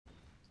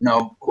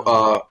No,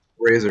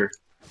 Razor.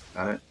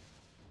 Got it.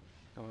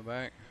 Coming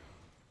back.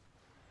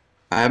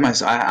 I have my.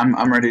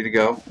 I'm ready to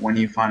go when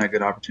you find a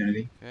good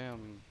opportunity. Okay,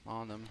 I'm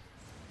on them.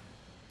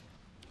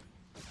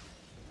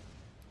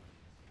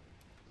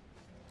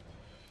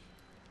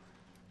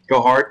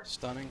 Go hard.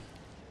 Stunning.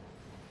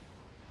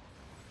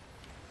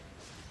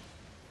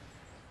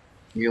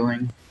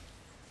 Healing.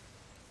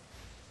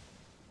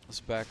 Let's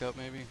back up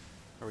maybe.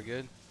 Are we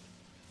good?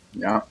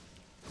 Yeah.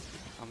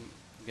 I'm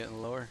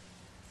getting lower.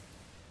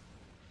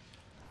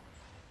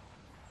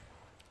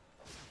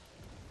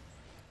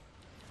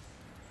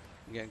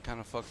 I'm getting kind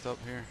of fucked up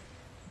here.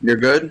 You're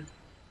good.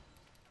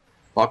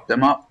 Lock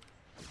them up.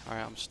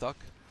 Alright, I'm stuck.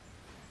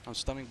 I'm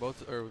stunning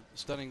both, or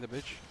stunning the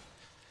bitch.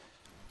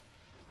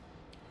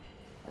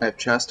 I have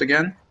chest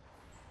again.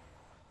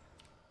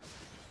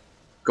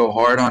 Go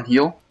hard on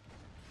heal.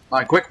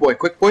 Alright, quick boy,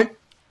 quick boy.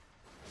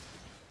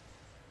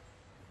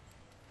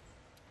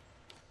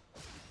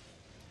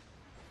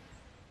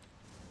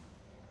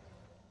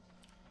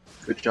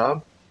 Good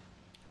job.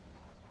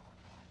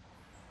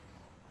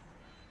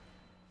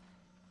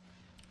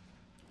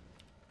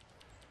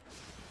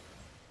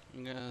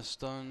 I'm gonna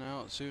stun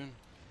out soon.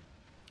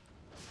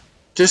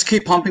 Just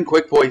keep pumping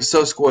quick boy. He's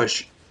so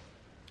squish.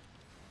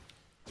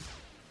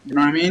 You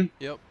know what I mean?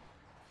 Yep.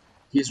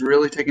 He's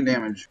really taking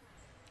damage.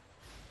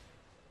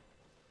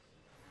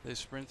 They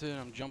sprinted.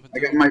 I'm jumping I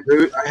through got them. my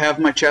boot. I have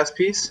my chest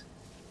piece.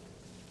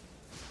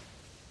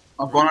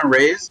 I'm going on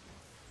raise.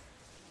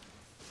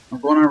 I'm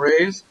going on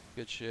raise.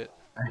 Good shit.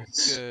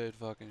 Nice. Good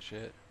fucking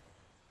shit.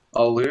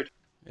 I'll loot.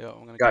 Yep,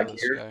 I'm gonna Got kill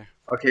this gear. guy.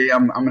 Okay,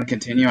 I'm gonna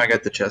continue. I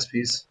got the chest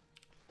piece.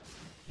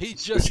 He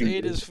just Switching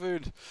ate gears. his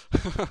food.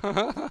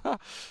 Oh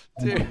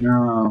Dude.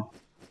 no.